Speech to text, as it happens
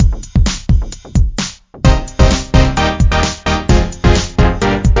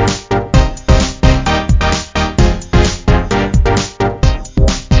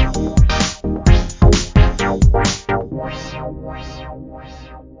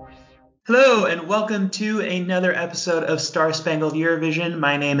Hello, and welcome to another episode of Star Spangled Eurovision.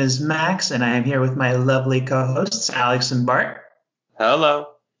 My name is Max, and I am here with my lovely co-hosts, Alex and Bart. Hello.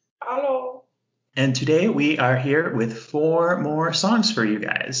 Hello. And today we are here with 4 more songs for you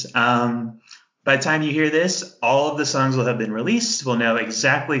guys. By the time you hear this, all of the songs will have been released. We'll know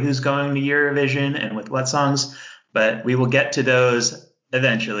exactly who's going to Eurovision and with what songs, but we will get to those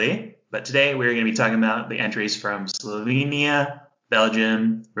eventually. But today we're going to be talking about the entries from Slovenia,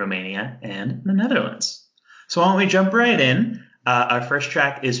 Belgium, Romania, and the Netherlands. So why don't we jump right in? Our first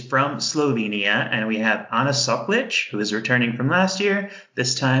track is from Slovenia, and we have Ana Soklic, who is returning from last year,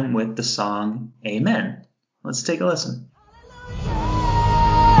 this time with the song Amen. Let's take a listen.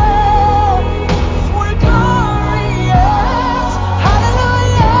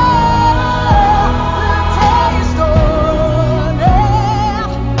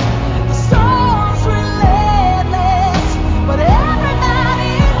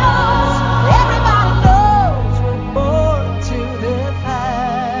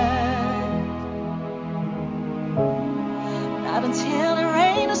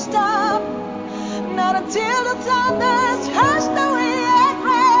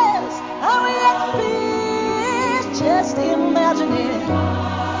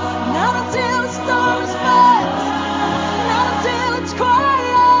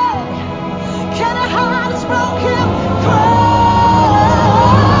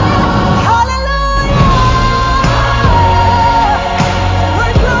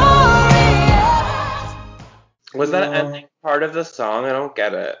 Was that ending part of the song? I don't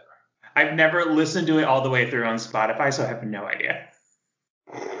get it. I've never listened to it all the way through on Spotify, so I have no idea.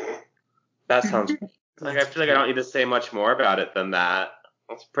 That sounds like I feel like I don't need to say much more about it than that.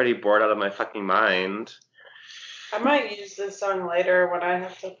 I was pretty bored out of my fucking mind. I might use this song later when I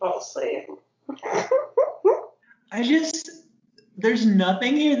have to fall asleep. There's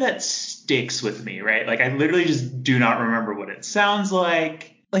nothing here that sticks with me, right? Like, I literally just do not remember what it sounds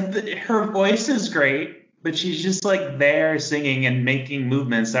like. Like, her voice is great, but she's just, like, there singing and making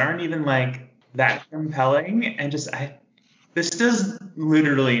movements that aren't even, like, that compelling. And this does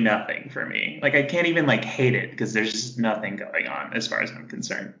literally nothing for me. Like, I can't even, like, hate it because there's just nothing going on as far as I'm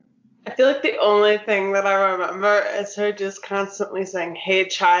concerned. I feel like the only thing that I remember is her just constantly saying, "Hey,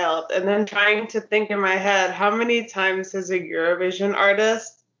 child," and then trying to think in my head, how many times has a Eurovision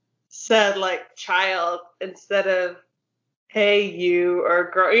artist said, like, child instead of, "Hey, you," or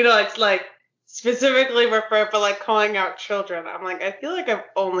girl? You know, it's like specifically refer for, like, calling out children. I'm like, I feel like I've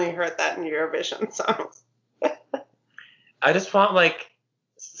only heard that in Eurovision songs. I just want, like,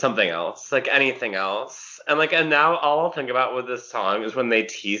 something else, like anything else. And now all I'll think about with this song is when they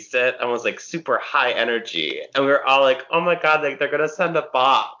teased it and was like super high energy. And we were all like, oh my God, like they're going to send a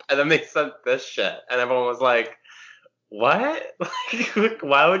bop. And then they sent this shit. And everyone was like, what? Like,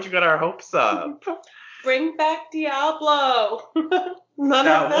 why would you get our hopes up? Bring back Diablo.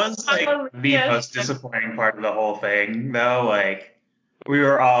 That was like the most disappointing part of the whole thing, though. Like, we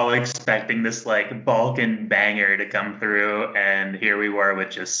were all expecting this like Balkan banger to come through, and here we were with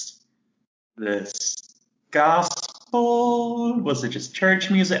just this gospel. Was it just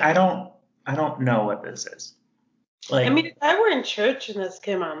church music? I don't know what this is. Like, I mean, if I were in church and this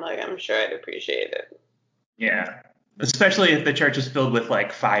came on, like, I'm sure I'd appreciate it. Yeah, especially if the church is filled with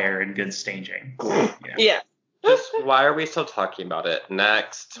like fire and good staging. Yeah. Just why are we still talking about it?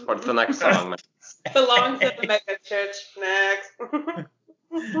 Next. What's the next song? Belongs in the mega church. Next.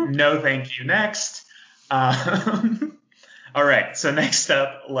 No, thank you. Next. All right. So next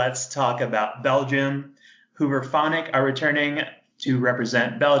up, let's talk about Belgium. Hooverphonic are returning to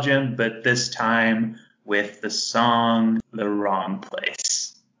represent Belgium, but this time with the song "The Wrong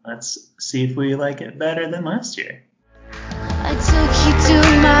Place." Let's see if we like it better than last year. I took you to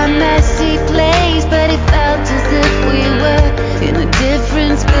my messy place, but it felt as if we were in a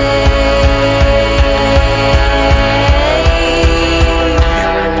different space.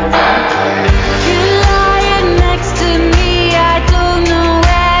 You're lying next to me, I don't know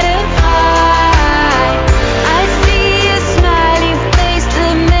where to hide. I see a smiling face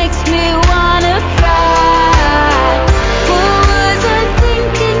that makes me wanna cry. What was I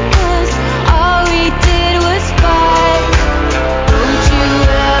thinking? 'Cause all we did was fight. Don't you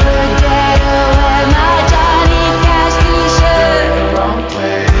ever get away, my Johnny Cash t-shirt. Wrong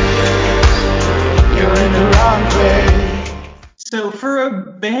place. You're in the wrong place. So for a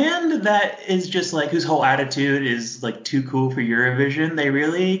band that is just like whose whole attitude is like too cool for Eurovision, they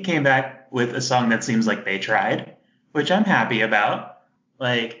really came back with a song that seems like they tried, which I'm happy about.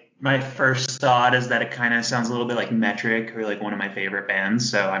 Like, my first thought is that it kind of sounds a little bit like Metric, who are like one of my favorite bands,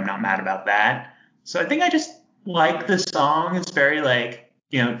 so I'm not mad about that. So I think I just like the song. It's very like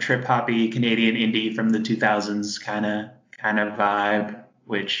trip hoppy Canadian indie from the 2000s kind of vibe,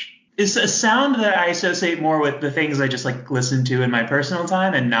 which is a sound that I associate more with the things I just like listen to in my personal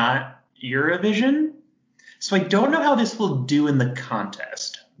time and not Eurovision. So I don't know how this will do in the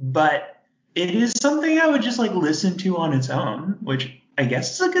contest, but it is something I would just like listen to on its own, which I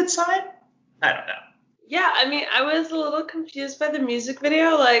guess is a good sign. I don't know. Yeah, I mean, I was a little confused by the music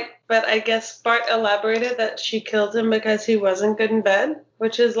video, but I guess Bart elaborated that she killed him because he wasn't good in bed,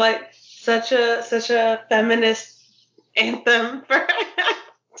 which is like such a feminist anthem for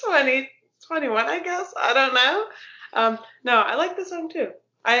 2021, I guess. I don't know. No, I like the song too.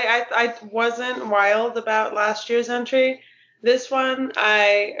 I wasn't wild about last year's entry. This one,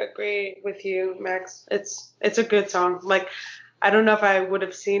 I agree with you, Max. It's a good song. Like, I don't know if I would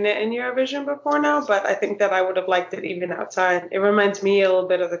have seen it in Eurovision before now, but I think that I would have liked it even outside. It reminds me a little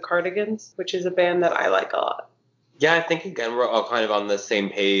bit of the Cardigans, which is a band that I like a lot. Yeah, I think again we're all kind of on the same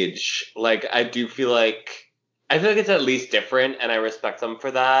page. Like I feel like it's at least different, and I respect them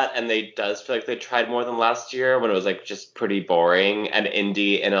for that. And they does feel like they tried more than last year when it was like just pretty boring and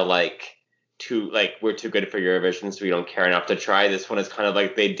indie in a like we're too good for Eurovision, so we don't care enough to try. This one is kind of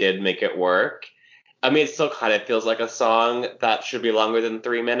like they did make it work. I mean, it still kind of feels like a song that should be longer than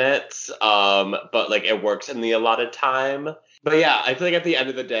 3 minutes, but like it works in the allotted time. But yeah, I feel like at the end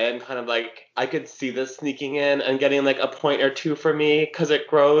of the day, I'm kind of like, I could see this sneaking in and getting like a point or two for me because it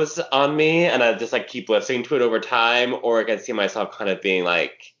grows on me and I just like keep listening to it over time, or I can see myself kind of being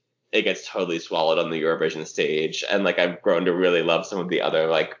like, it gets totally swallowed on the Eurovision stage. And like I've grown to really love some of the other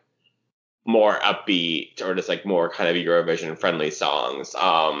like more upbeat or just like more kind of Eurovision friendly songs.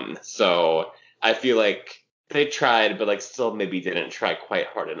 So I feel like they tried, but like still maybe didn't try quite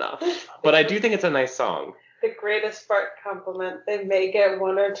hard enough. But I do think it's a nice song. The greatest Bart compliment. They may get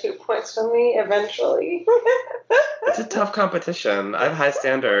 1 or 2 points from me eventually. It's a tough competition. I have high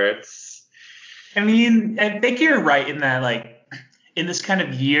standards. I mean, I think you're right in that, like, in this kind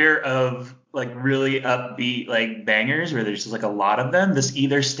of year of like really upbeat like bangers where there's just like a lot of them, this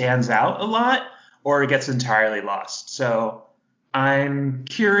either stands out a lot or it gets entirely lost. So I'm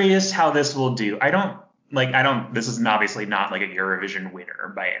curious how this will do. This is obviously not like a Eurovision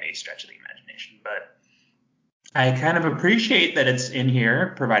winner by any stretch of the imagination, but I kind of appreciate that it's in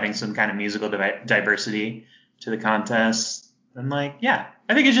here, providing some kind of musical diversity to the contest. And like, yeah,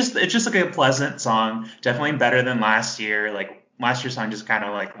 I think it's just like a pleasant song, definitely better than last year. Like last year's song just kind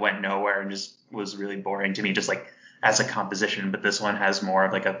of like went nowhere and just was really boring to me, just like as a composition. But this one has more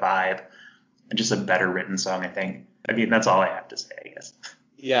of like a vibe and just a better written song, I think. I mean, that's all I have to say, I guess.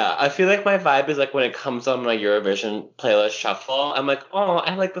 Yeah, I feel like my vibe is like when it comes on my Eurovision playlist shuffle, I'm like, oh,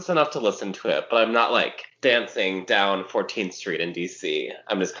 I like this enough to listen to it, but I'm not like dancing down 14th Street in DC.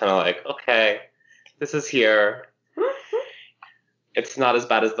 I'm just kind of like, okay, this is here. It's not as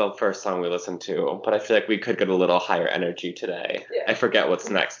bad as the first song we listened to, but I feel like we could get a little higher energy today. Yeah. I forget what's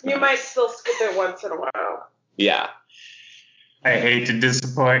next. You might still skip it once in a while. Yeah. I hate to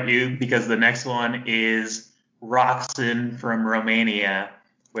disappoint you because the next one is Roxanne from Romania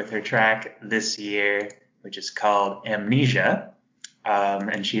with her track this year, which is called Amnesia,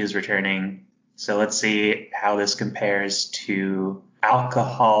 and she is returning. So let's see how this compares to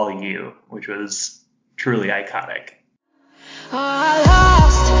Alcohol You, which was truly iconic. I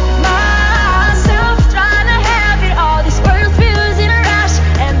lost myself trying to have it all. These words fuse in a rush,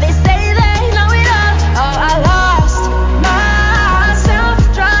 and they say they know it all. Oh, I lost myself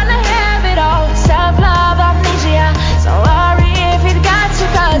trying to have it all. Self-love amnesia. So worry if it got you,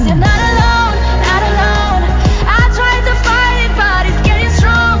 'cause you're not alone, not alone. I tried to fight it, but it's getting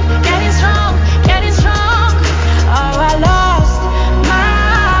strong, getting strong, getting strong. Oh, I lost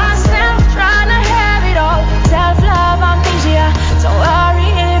myself trying to have it all. Self-love amnesia. Don't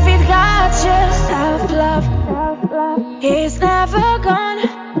worry if it got you. Self-love, self-love. It's never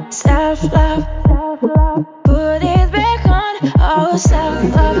gone. Self-love, self-love. Put it back on. Oh,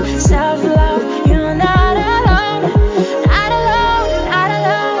 self-love, self-love. You're not alone, not alone, not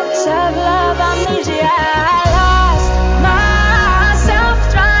alone. Self-love amnesia. I lost myself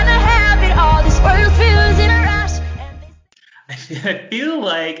trying to have it all. This world feels in a rush. I feel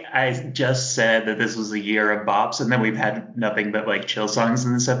like I just said that this was a year of bops, and then we've had nothing but like chill songs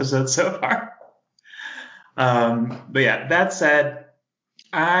in this episode so far. But yeah, that said,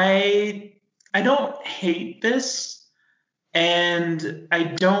 I don't hate this, and I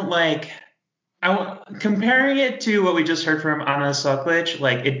don't like. Comparing it to what we just heard from Anna Soklic,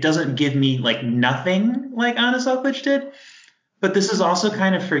 like it doesn't give me like nothing like Anna Soklic did. But this is also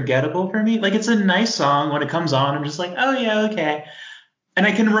kind of forgettable for me. Like, it's a nice song. When it comes on, I'm just like, oh, yeah, okay. And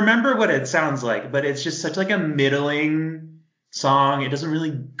I can remember what it sounds like, but it's just such like a middling song. It doesn't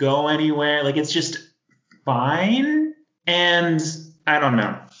really go anywhere. Like, it's just fine. And I don't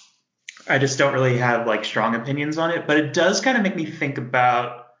know. I just don't really have like strong opinions on it, but it does kind of make me think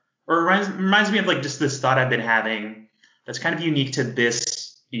about, or reminds me of like just this thought I've been having that's kind of unique to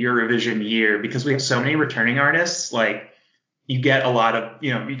this Eurovision year, because we have so many returning artists. Like, you get a lot of,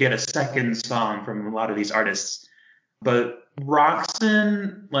 you get a second song from a lot of these artists. But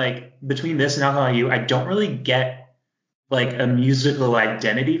Roxanne, like, between this and Alcohol You, I don't really get like a musical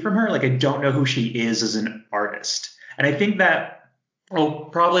identity from her. Like, I don't know who she is as an artist. And I think that will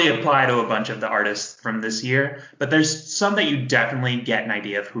probably apply to a bunch of the artists from this year. But there's some that you definitely get an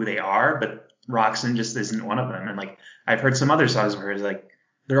idea of who they are, but Roxanne just isn't one of them. And like, I've heard some other songs of hers, like,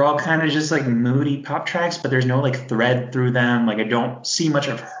 they're all kind of just like moody pop tracks, but there's no like thread through them. Like, I don't see much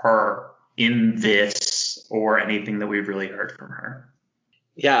of her in this or anything that we've really heard from her.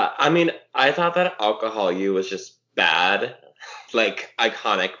 Yeah, I mean, I thought that Alcohol You was just bad, like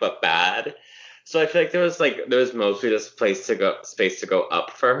iconic but bad. So I feel like there was mostly just space to go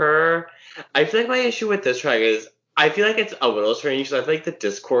up for her. I feel like my issue with this track is I feel like it's a little strange because I feel like the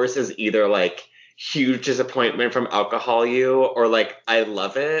discourse is either like huge disappointment from Alcohol You or like I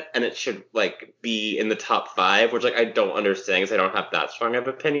love it and it should like be in the top 5, which like I don't understand because I don't have that strong of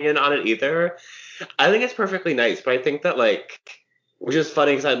opinion on it either. I think it's perfectly nice, but I think that like, which is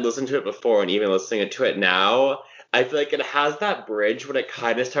funny because I'd listened to it before and even listening to it now, I feel like it has that bridge when it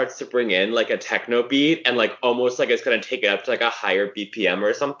kind of starts to bring in like a techno beat and like almost like it's going to take it up to like a higher BPM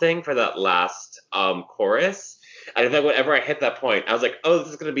or something for that last chorus. And I think whenever I hit that point, I was like, oh, this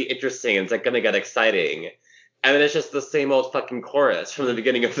is going to be interesting. And it's like going to get exciting. And then it's just the same old fucking chorus from the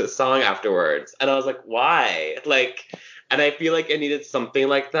beginning of the song afterwards. And I was like, why? Like, and I feel like it needed something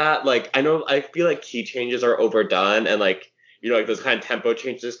like that. Like, I feel like key changes are overdone and like, like those kind of tempo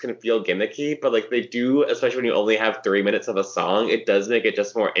changes can feel gimmicky, but like they do, especially when you only have 3 minutes of a song, it does make it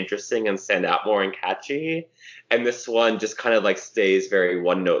just more interesting and stand out more and catchy. And this one just kind of like stays very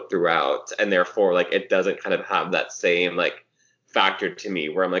one note throughout, and therefore like it doesn't kind of have that same like factor to me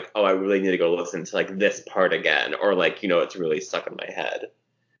where I'm like, oh, I really need to go listen to like this part again, or like, it's really stuck in my head.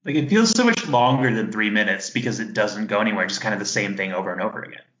 Like, it feels so much longer than 3 minutes because it doesn't go anywhere, just kind of the same thing over and over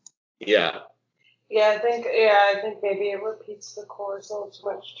again. Yeah. Yeah, I think maybe it repeats the chorus a little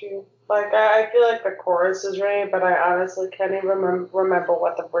too much too. Like, I feel like the chorus is right, but I honestly can't even remember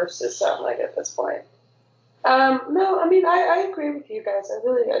what the verses sound like at this point. No, I mean, I agree with you guys.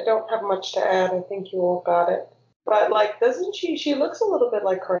 I don't have much to add. I think you all got it. But like, doesn't she looks a little bit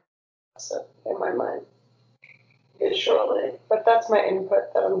like her in my mind, visually. But that's my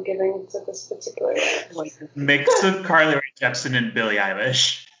input that I'm giving to this particular Mix of Carly Rae Jepsen and Billie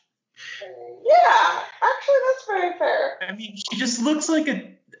Eilish. Yeah, actually, that's very fair. I mean, she just looks like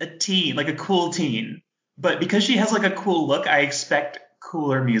a teen, like a cool teen. But because she has like a cool look, I expect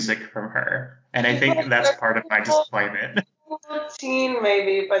cooler music from her. And I think that's part of my disappointment. Cool teen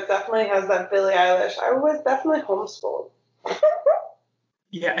maybe, but definitely has that Billie Eilish. I was definitely homeschooled.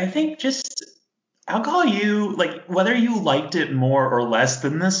 Yeah, I think just Alcohol You, like, whether you liked it more or less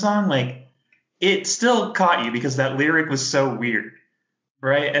than this song, like, it still caught you because that lyric was so weird.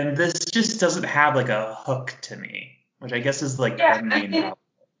 Right, and this just doesn't have like a hook to me, which I guess is like the main problem.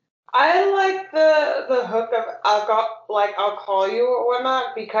 I like the hook of I'll call you or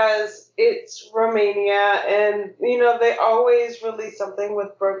whatnot because it's Romania and they always release something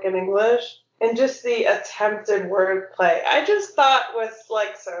with broken English and just the attempted wordplay I just thought was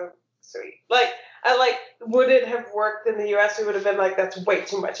like so sweet. Like would it have worked in the US? We would have been like that's way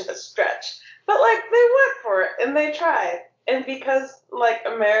too much of a stretch, but like they went for it and they tried. And because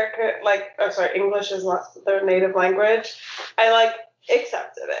English is not their native language, I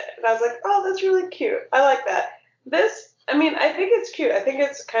accepted it. And I was like, oh, that's really cute. I like that. I think it's cute. I think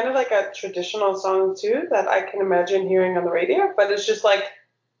it's kind of like a traditional song too that I can imagine hearing on the radio, but it's just like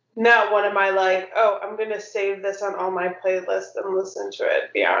not one of my like, oh, I'm going to save this on all my playlists and listen to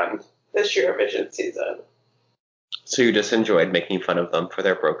it beyond this Eurovision season. So you just enjoyed making fun of them for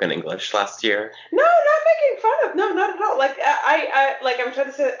their broken English last year? No, not making fun of. No, not at all. Like I'm trying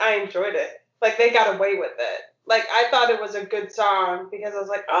to say I enjoyed it. Like they got away with it. Like I thought it was a good song because I was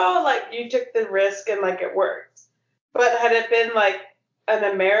like, oh, like you took the risk and like it worked. But had it been like an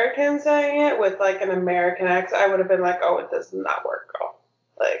American saying it with like an American accent, I would have been like, oh, it does not work, girl.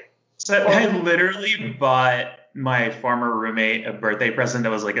 Like. So I literally bought my former roommate a birthday present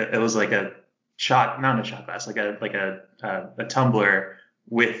that was like a shot, not a shot glass, like a tumbler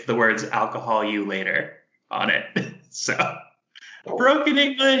with the words "Alcohol You Later" on it. So broken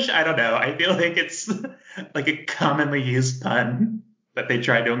English, I don't know. I feel like it's like a commonly used pun that they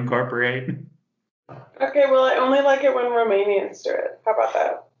tried to incorporate. Okay, well, I only like it when Romanians do it. How about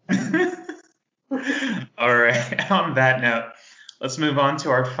that? All right. On that note, let's move on to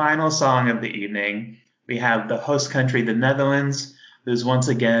our final song of the evening. We have the host country, the Netherlands, who's once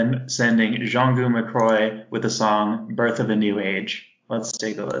again sending Jean-Guy McCroy with the song Birth of a New Age. Let's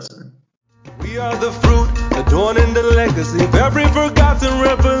take a listen. We are the fruit, adorning the legacy of every forgotten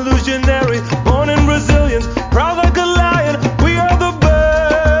revolutionary, born in resilience, proud like a lion. We are the birth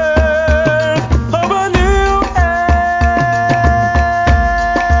of a new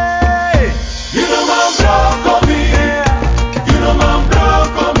age. You know my broccoli, you know my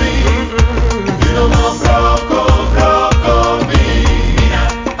broccoli, you know my broccoli.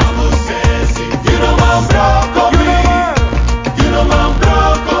 You know my broccoli, you know my broccoli.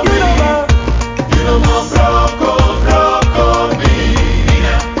 You know my broccoli,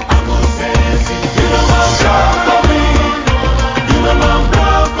 Nina Abusesi. You know my broccoli, you know my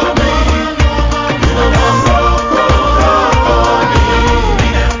broccoli, you know my broccoli,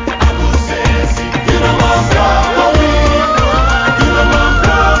 Nina Abusesi. You know my broccoli, you know my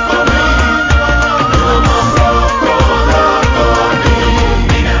broccoli, you know my broccoli,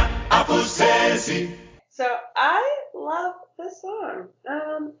 Nina Abusesi. So I love this song,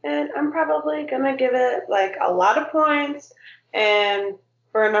 and I'm probably gonna give it like a lot of points, and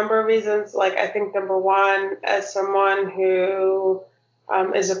for a number of reasons. Like I think number one, as someone who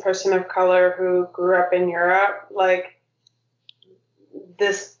is a person of color who grew up in Europe, like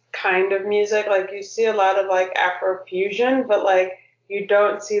this kind of music, like you see a lot of like Afrofusion, but like you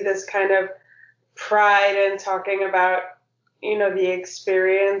don't see this kind of pride in talking about, the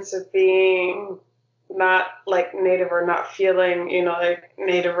experience of being not like native or not feeling, like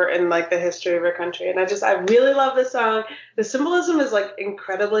native or in like the history of your country. And I really love this song. The symbolism is like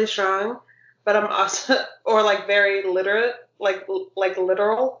incredibly strong, but I'm also, or like very literate, like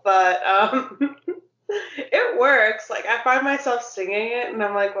literal, but it works. Like I find myself singing it and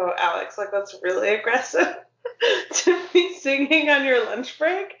I'm like, well, Alex, like that's really aggressive to be singing on your lunch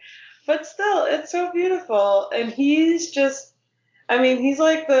break. But still, it's so beautiful. And he's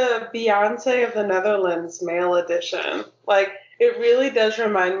like the Beyonce of the Netherlands male edition. Like, it really does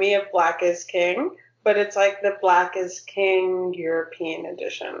remind me of Black is King, but it's like the Black is King European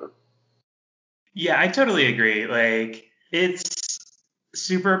edition. Yeah, I totally agree. Like, it's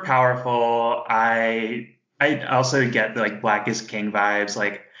super powerful. I also get the, like, Black is King vibes.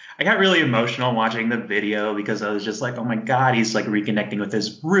 Like, I got really emotional watching the video because I was just like, oh my God, he's like reconnecting with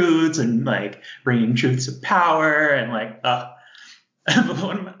his roots and like bringing truth to power and like,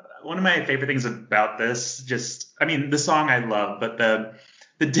 one of my favorite things about this, the song I love, but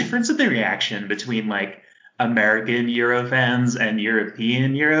the difference in the reaction between like American Euro fans and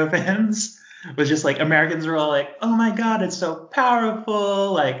European Euro fans was just like Americans were all like, oh my God, it's so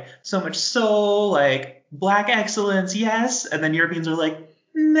powerful, like so much soul, like black excellence, yes. And then Europeans are like,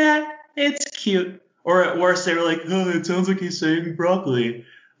 nah, it's cute. Or at worst, they were like, oh, it sounds like he's saying broccoli.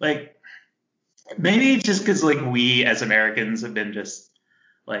 Like, maybe just because like we as Americans have been just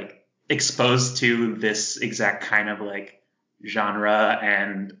like exposed to this exact kind of like genre,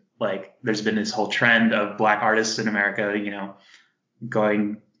 and like there's been this whole trend of black artists in America,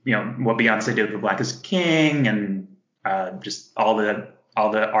 going, what Beyonce did with Black is King, and just all the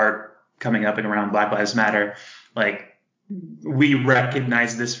art coming up and around Black Lives Matter. Like we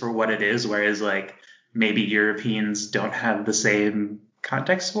recognize this for what it is, whereas like maybe Europeans don't have the same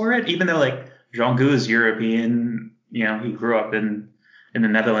context for it, even though like Jean-Guy is European. He grew up in the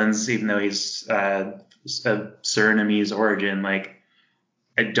Netherlands, even though he's of Surinamese origin. Like,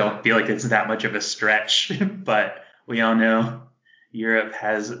 I don't feel like it's that much of a stretch, but we all know Europe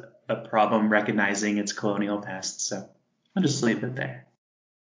has a problem recognizing its colonial past. So I'll just leave it there.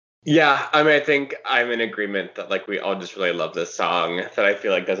 Yeah, I think I'm in agreement that like we all just really love this song that I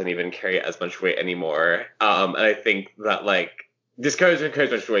feel like doesn't even carry as much weight anymore. And I think that like this carries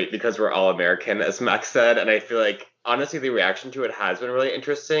much weight because we're all American, as Max said, and I feel like honestly the reaction to it has been really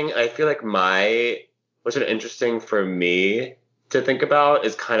interesting. And I feel like what's been interesting for me to think about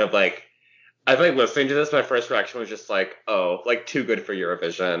is kind of like, I feel like listening to this, my first reaction was just like, oh, like too good for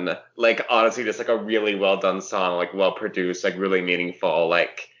Eurovision. Like honestly, just like a really well done song, like well produced, like really meaningful,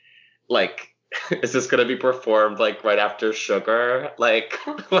 like is this gonna be performed like right after Sugar? Like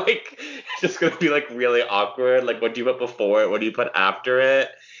it's just gonna be like really awkward. Like what do you put before it? What do you put after it?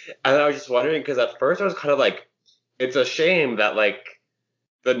 And I was just wondering because at first I was kind of like, it's a shame that like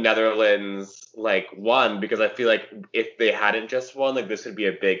the Netherlands like won, because I feel like if they hadn't just won, like this would be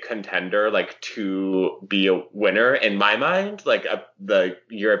a big contender, like to be a winner in my mind. Like the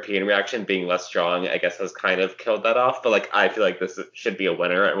European reaction being less strong, I guess, has kind of killed that off. But like I feel like this should be a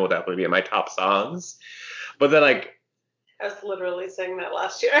winner and will definitely be in my top songs. But then like I was literally saying that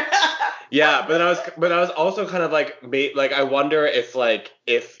last year. yeah, but I was also kind of like I wonder if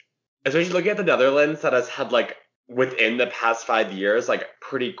especially looking at the Netherlands that has had like within the past 5 years, like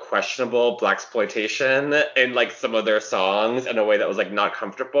pretty questionable blaxploitation in like some of their songs in a way that was like not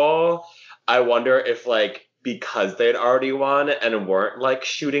comfortable. I wonder if like because they'd already won and weren't like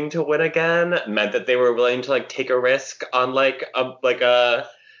shooting to win again meant that they were willing to like take a risk on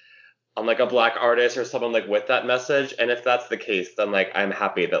a black artist or someone like with that message. And if that's the case, then like I'm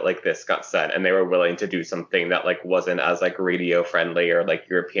happy that like this got sent and they were willing to do something that like wasn't as like radio friendly or like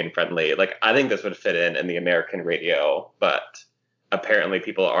European friendly. Like I think this would fit in the American radio, but apparently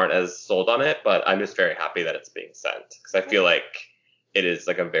people aren't as sold on it. But I'm just very happy that it's being sent because I feel like it is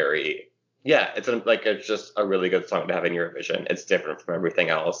like it's just a really good song to have in Eurovision. It's different from everything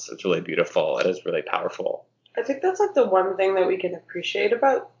else. It's really beautiful. It is really powerful. I think that's like the one thing that we can appreciate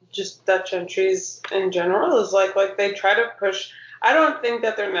about just Dutch entries in general is like they try to push. I don't think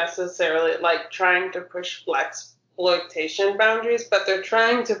that they're necessarily like trying to push blaxploitation boundaries, but they're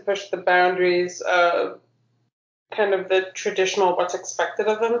trying to push the boundaries of kind of the traditional what's expected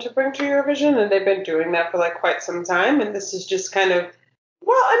of them to bring to Eurovision, and they've been doing that for like quite some time. And this is just kind of,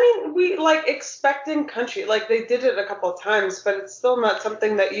 well, I mean, we like expecting country, like they did it a couple of times, but it's still not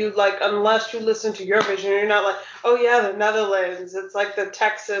something that you like unless you listen to Eurovision. You're not like, oh yeah, the Netherlands, it's like the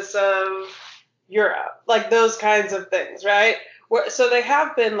Texas of Europe, like those kinds of things, right? So they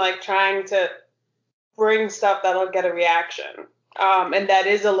have been like trying to bring stuff that'll get a reaction, and that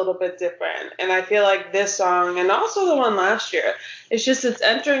is a little bit different. And I feel like this song, and also the one last year, it's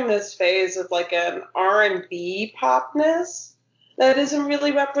entering this phase of like an R&B popness that isn't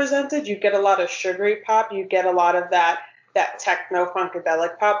really represented. You get a lot of sugary pop, you get a lot of that techno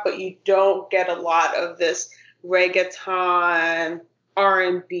funkadelic pop, but you don't get a lot of this reggaeton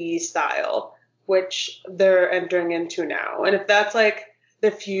R&B style, which they're entering into now. And if that's like the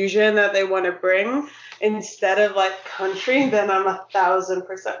fusion that they want to bring instead of like country, then I'm 1,000%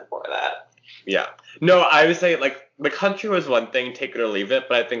 for that. Yeah. No, I would say like the country was one thing, take it or leave it,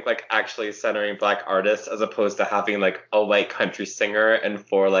 but I think like actually centering black artists as opposed to having like a white country singer and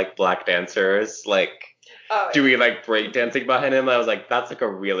 4 like black dancers like doing like break dancing behind him, I was like, that's like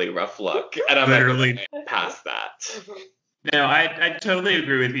a really rough look. And I'm Literally like past that. Mm-hmm. No, I totally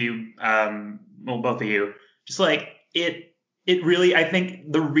agree with you. Well, both of you. Just like it really, I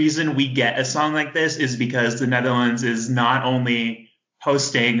think the reason we get a song like this is because the Netherlands is not only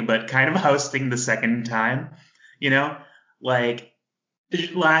hosting, but kind of hosting the second time, like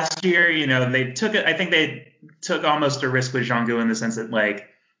last year, they took it. I think they took almost a risk with Django in the sense that like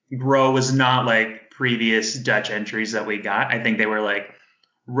Grow was not like previous Dutch entries that we got. I think they were like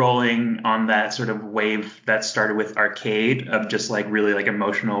rolling on that sort of wave that started with Arcade of just like really like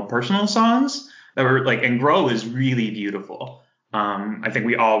emotional personal songs that were like, and Grow is really beautiful. I think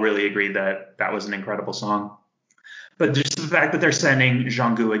we all really agreed that that was an incredible song. But just the fact that they're sending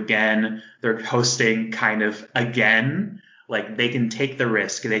Django again, they're hosting kind of again, like they can take the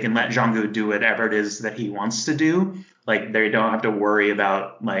risk. They can let Django do whatever it is that he wants to do. Like they don't have to worry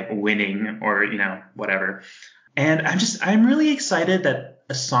about like winning or, whatever. And I'm really excited that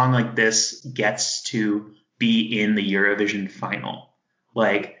a song like this gets to be in the Eurovision final.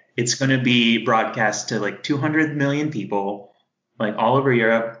 Like it's going to be broadcast to like 200 million people, like all over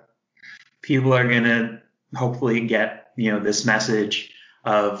Europe. People are going to hopefully get, this message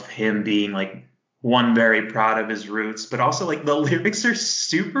of him being like one, very proud of his roots, but also like the lyrics are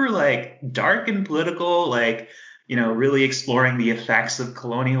super like dark and political, like, really exploring the effects of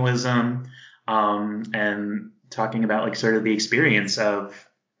colonialism, and talking about like sort of the experience of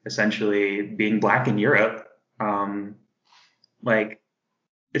essentially being black in Europe. Like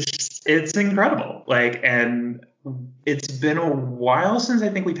it's incredible. Like, and it's been a while since I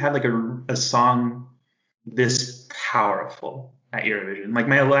think we've had like a song this powerful at Eurovision. Like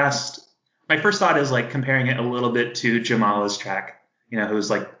my first thought is like comparing it a little bit to Jamala's track, who's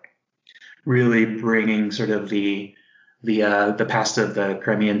like really bringing sort of the past of the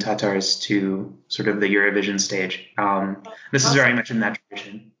Crimean Tatars to sort of the Eurovision stage. This is very much in that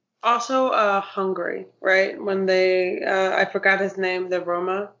tradition. Also, Hungary, right? When they, I forgot his name, the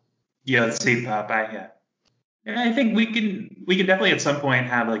Roma. Yeah, the C-pop, yeah. And I think we can definitely at some point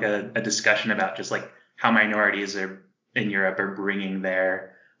have like a discussion about just like how minorities in Europe are bringing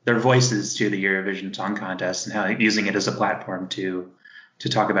their voices to the Eurovision Song Contest and how using it as a platform to to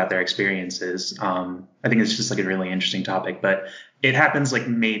talk about their experiences. I think it's just like a really interesting topic, but it happens like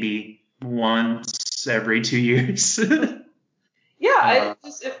maybe once every 2 years. Yeah, it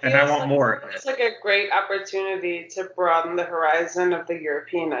feels and I want like, more. it's like a great opportunity to broaden the horizon of the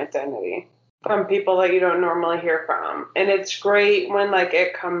European identity from people that you don't normally hear from. And it's great when like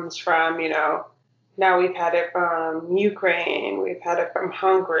it comes from, now we've had it from Ukraine, we've had it from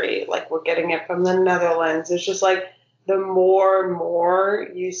Hungary, like we're getting it from the Netherlands. It's just like the more and more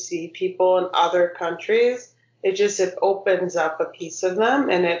you see people in other countries, it opens up a piece of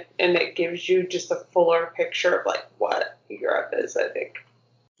them, and it gives you just a fuller picture of like what Europe is, I think.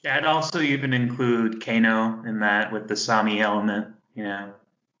 Yeah, I'd also even include Kano in that with the Sami element,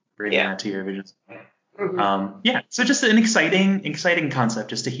 bringing that to Eurovision. Mm-hmm. So just an exciting concept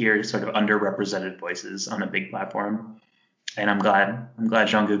just to hear sort of underrepresented voices on a big platform, and I'm glad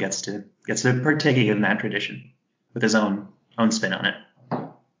Jungkook gets to partake in that tradition with his own spin on it.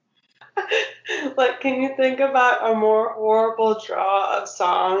 Like, can you think about a more horrible draw of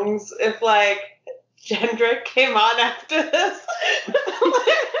songs if like Jendrik came on after this?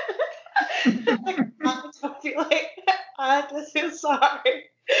 Like, I would be like, I'm just so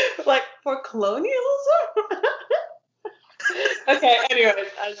sorry. Like, for colonialism? Okay, anyways,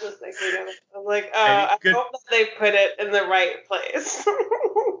 I was just thinking of it. I'm like, I hope that they put it in the right place.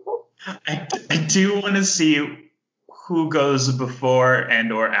 I do want to see who goes before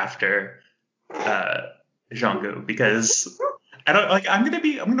and or after Jungkook, because I don't like. I'm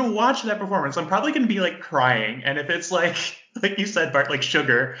gonna watch that performance. I'm probably gonna be like crying, and if it's like you said, Bart, like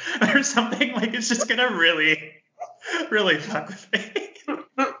Sugar or something, like it's just gonna really, really fuck with me.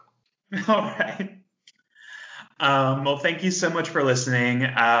 All right. Well, thank you so much for listening.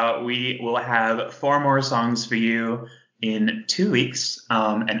 We will have 4 more songs for you in 2 weeks,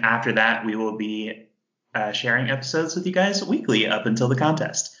 and after that, we will be sharing episodes with you guys weekly up until the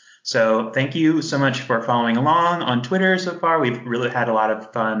contest. So thank you so much for following along on Twitter so far. We've really had a lot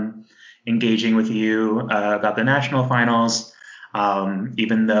of fun engaging with you about the national finals.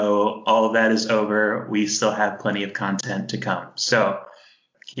 Even though all of that is over, we still have plenty of content to come. So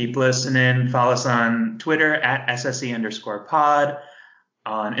keep listening. Follow us on Twitter at SSE_pod,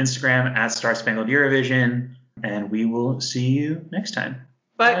 on Instagram at Star Spangled Eurovision, and we will see you next time.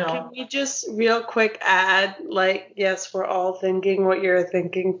 But can we just real quick add, like, yes, we're all thinking what you're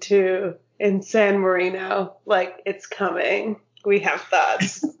thinking too in San Marino. Like, it's coming. We have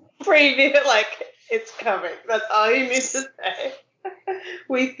thoughts. Preview, like, it's coming. That's all you need to say.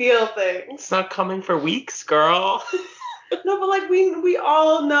 We feel things. It's not coming for weeks, girl. No, but like we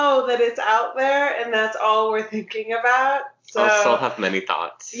all know that it's out there, and that's all we're thinking about. So I'll still have many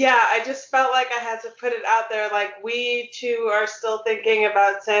thoughts. Yeah, I just felt like I had to put it out there. Like, we too are still thinking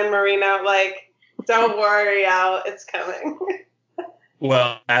about San Marino. Like, don't worry, Al, it's coming.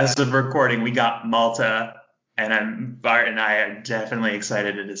 Well, as of recording, we got Malta, and Bart and I are definitely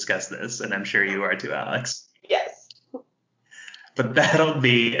excited to discuss this, and I'm sure you are too, Alex. Yes. But that'll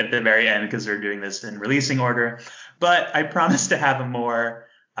be at the very end because we're doing this in releasing order. But I promise to have a more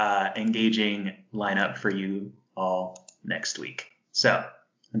engaging lineup for you all next week. So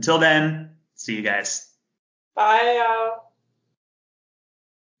until then, see you guys. Bye, Al.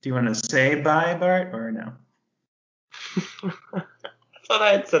 Do you want to say bye, Bart, or no? I thought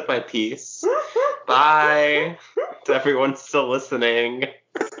I had said my piece. Bye to everyone still listening.